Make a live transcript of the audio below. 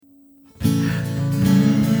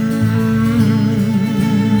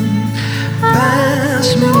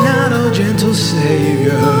pass me not, O gentle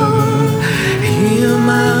Savior. Hear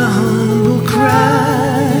my humble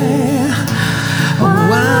cry.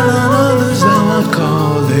 While on others thou art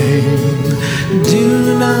calling,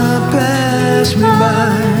 do not pass me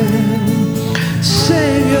by.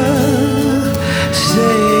 Savior,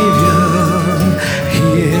 Savior,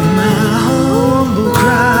 hear my humble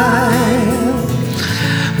cry.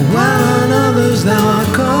 While on others thou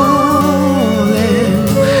art calling,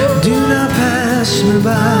 do not pass me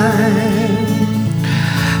by.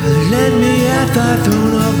 Let me at thy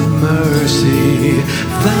throne of mercy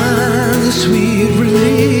find the sweet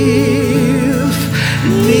relief.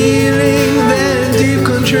 Kneeling there in deep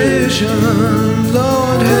contrition,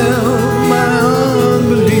 Lord, help my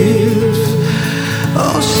unbelief.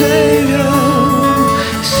 Oh, Savior,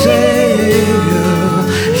 Savior,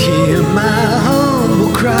 hear my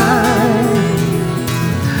humble cry.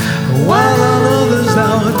 While on others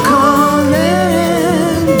thou art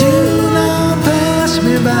calling, do not pass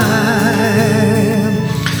me by.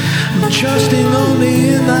 Trusting only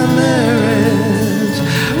in thy merit,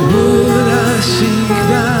 would I seek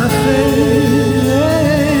thy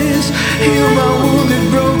face. Heal my wounded,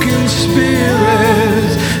 broken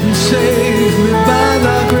spirit, and save me by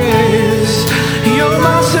thy grace. You're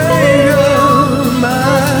my Savior,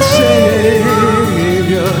 my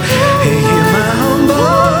Savior. Hear my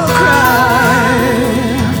humble cry.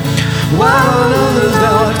 While on others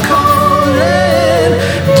thou art calling,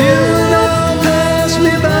 do not pass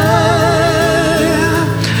me by.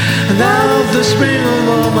 Thou the spring of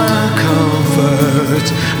all my comfort,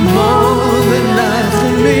 more than life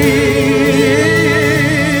for me.